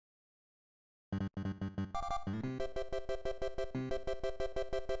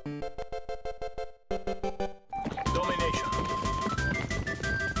Domination.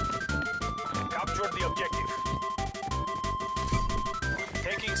 Capture the objective.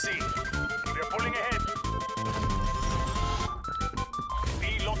 Taking C. We're pulling ahead. B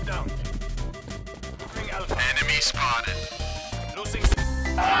locked down. Bring Alpha. Enemy spotted. Losing.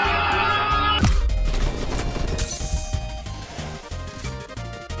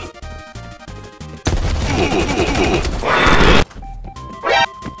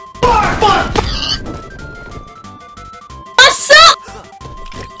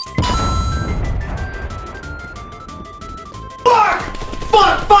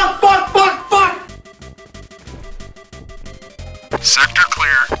 Sector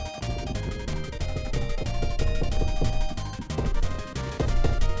clear.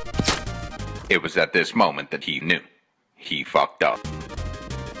 It was at this moment that he knew. He fucked up.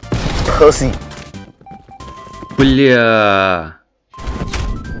 Pussy. Бля.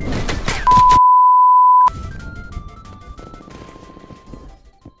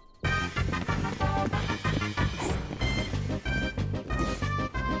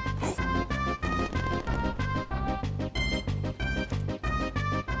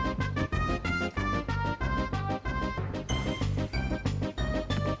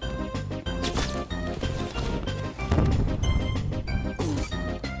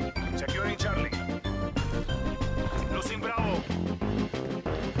 Securing Charlie. Losing Bravo.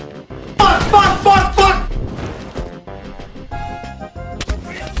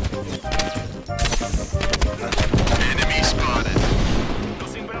 Enemy spotted.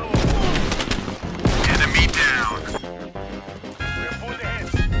 Losing Bravo. Enemy down. We're pulled ahead.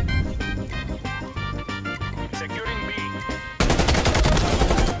 Securing B.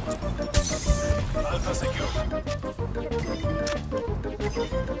 Alpha secure.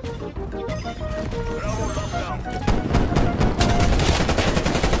 Bravo locked down.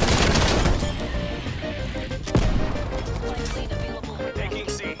 Taking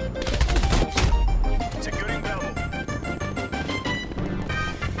C. Securing Bravo.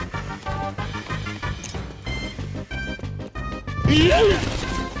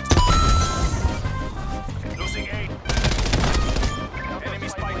 Losing A. Enemy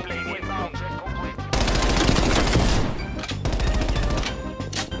spy plane inbound.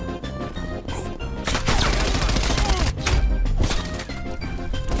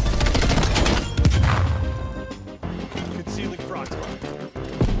 Concealing Proxima.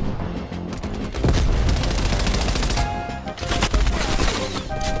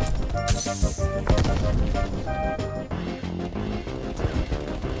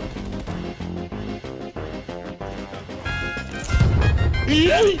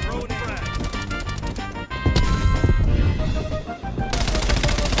 Road frag.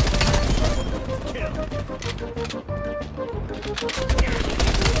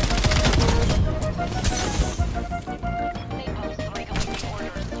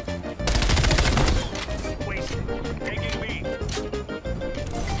 Wasted. Taking B.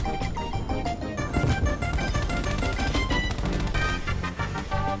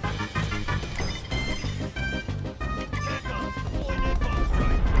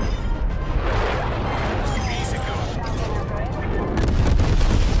 B secure.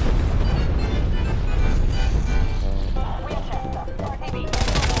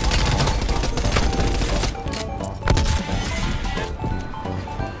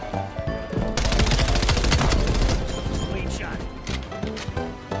 Clean shot.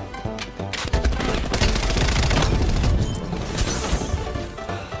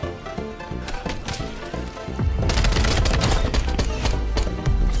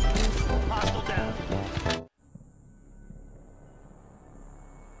 Hostile down.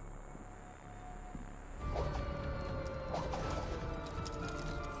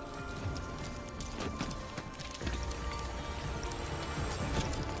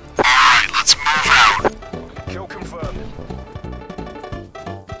 Alright, let's move out. Kill confirmed.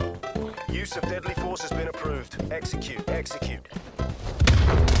 Use of deadly force has been approved. Execute, execute.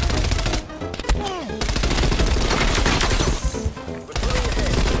 We're pulling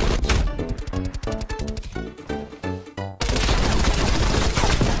ahead.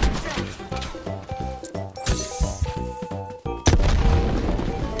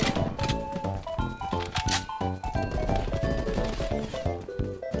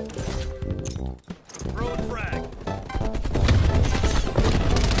 Road frag.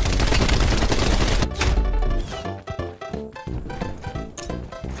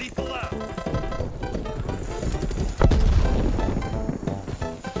 Lethal out.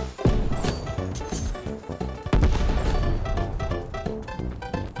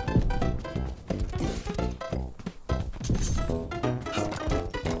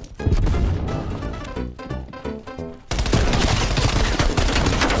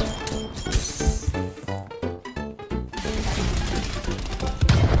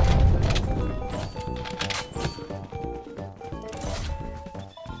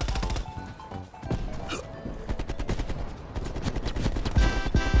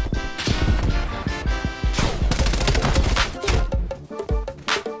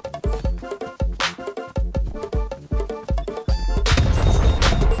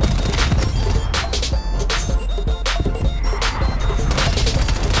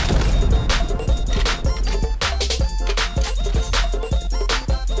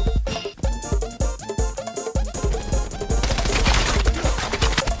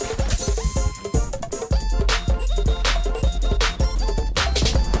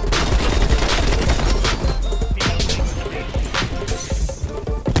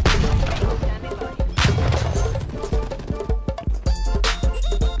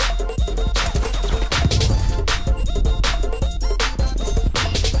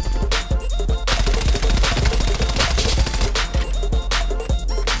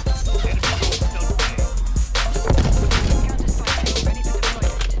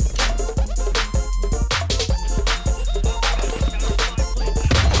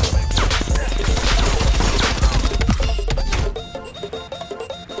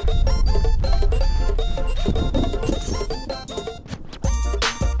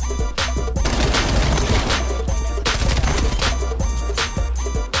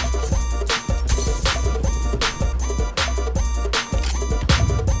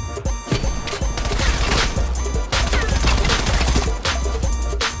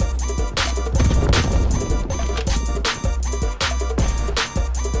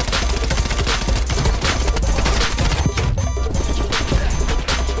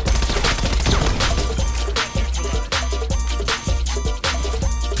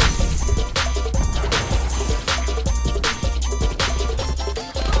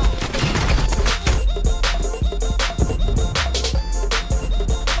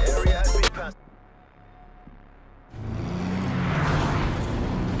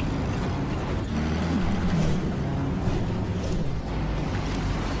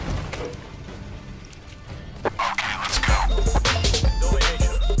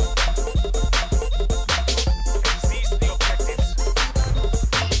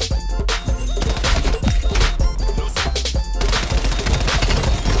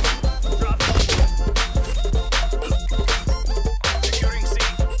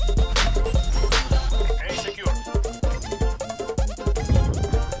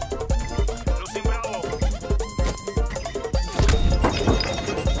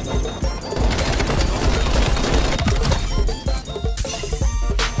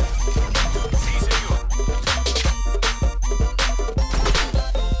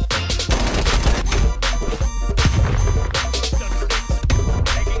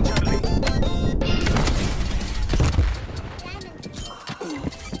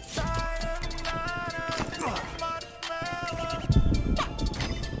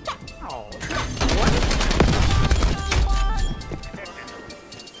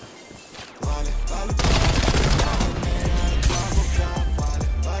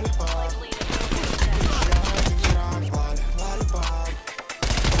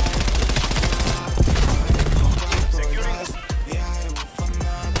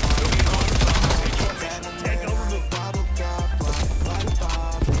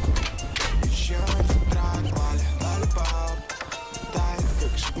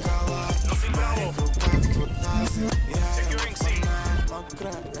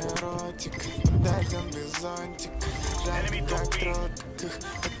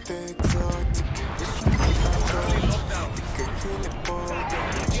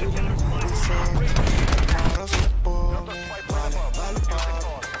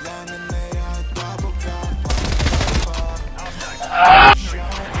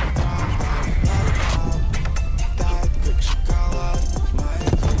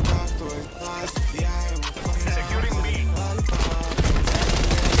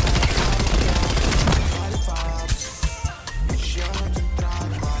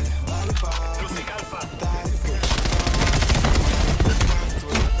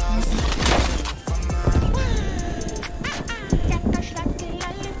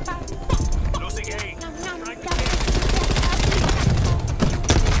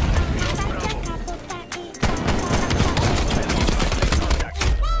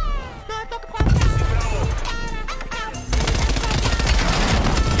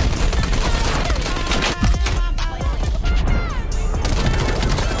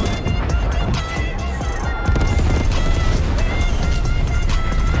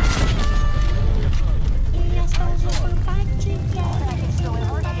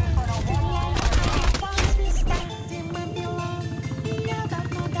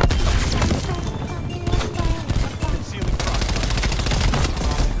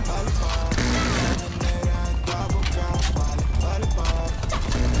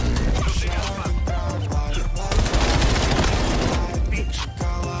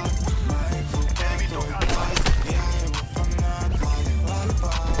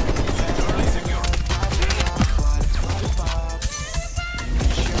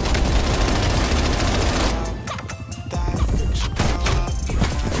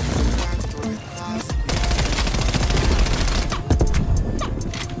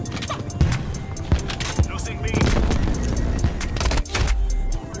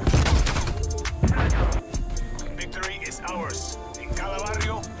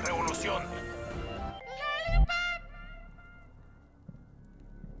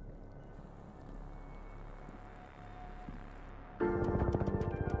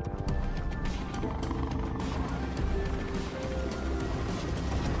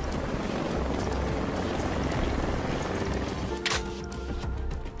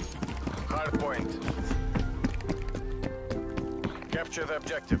 Hardpoint. Capture the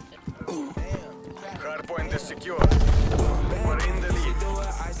objective. Hardpoint is secure. We're in the lead.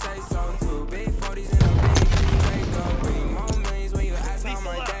 I say so too. Big 40s in a big wake up. Bring more millions when you ask how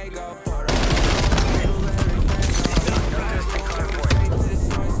my day go.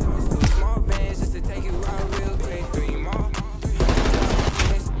 Small bands just to take you out real quick. 3 more.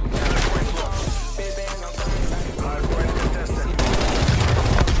 Big bands on coming. Hardpoint contested.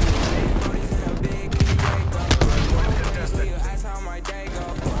 When you ask how my day go.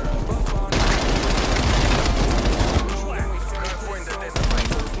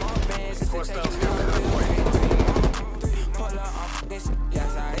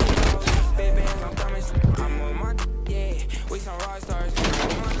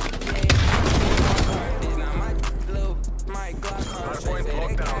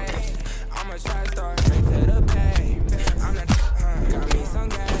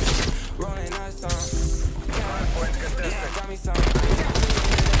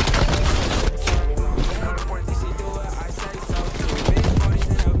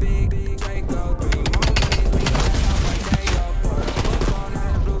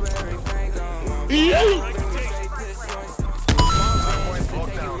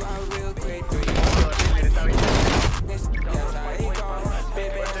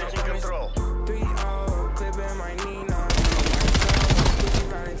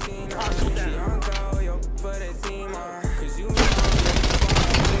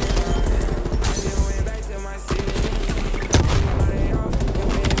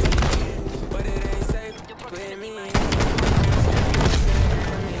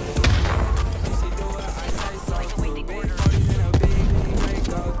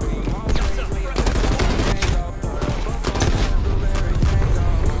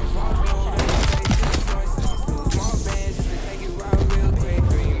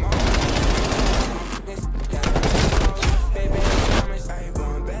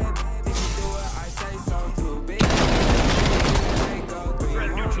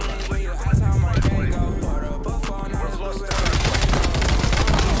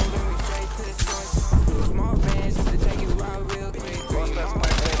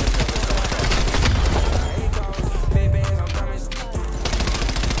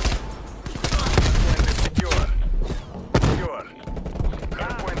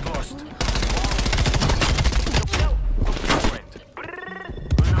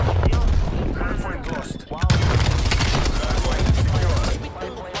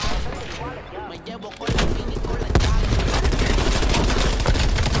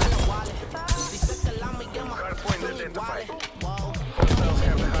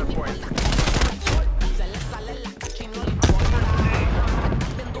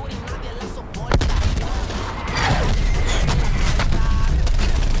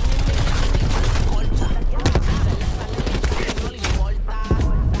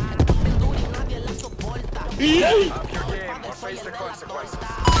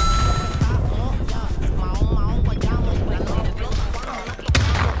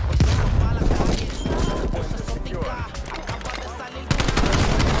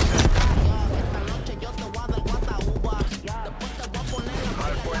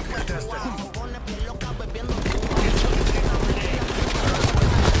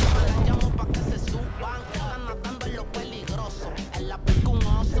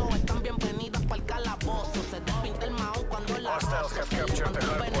 Hostiles have captured the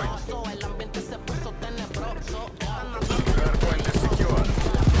hard point. Hardpoint is secure. Hardpoint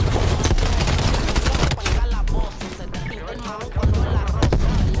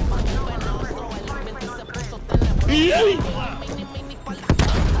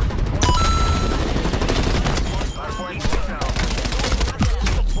is down.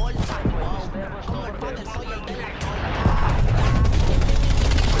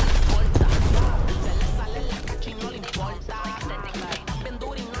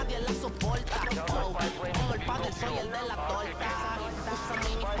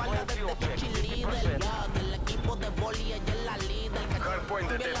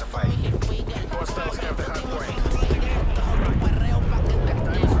 Hardpoint identified. Hostiles have the hardpoint.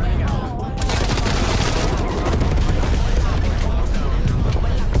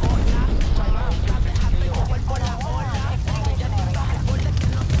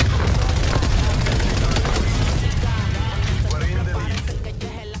 We're in the lead.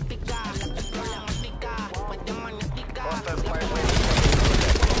 Hostiles by way.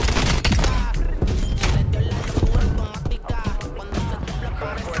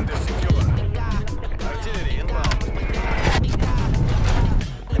 Hardpoint is secure. Artillery inbound.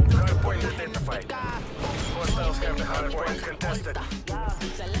 Hardpoint identified. Hostiles have the hardpoint contested.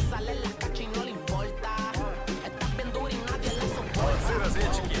 Молодцы,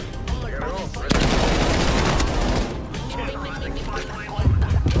 разведчики. Герой.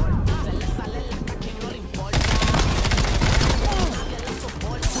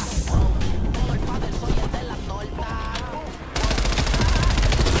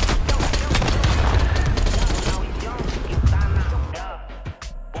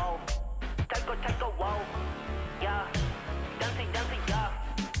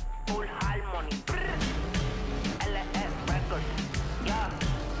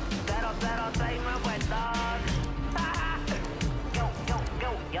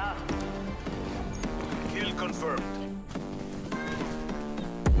 Kill confirmed.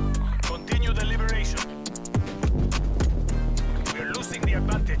 Continue the liberation. We're losing the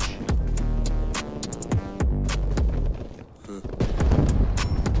advantage.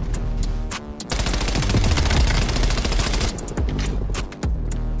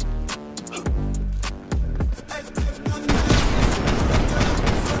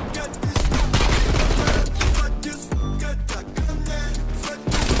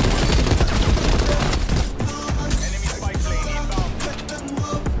 Enemy spy plane inbound.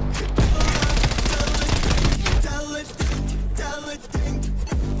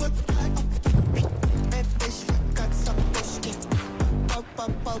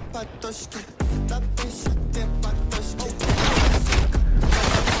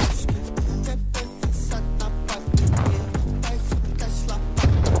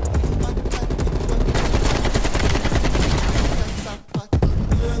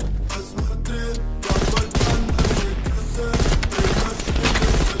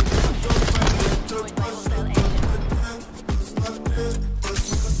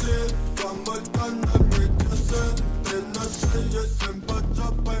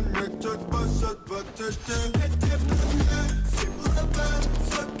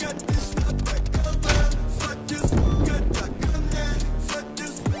 Forget this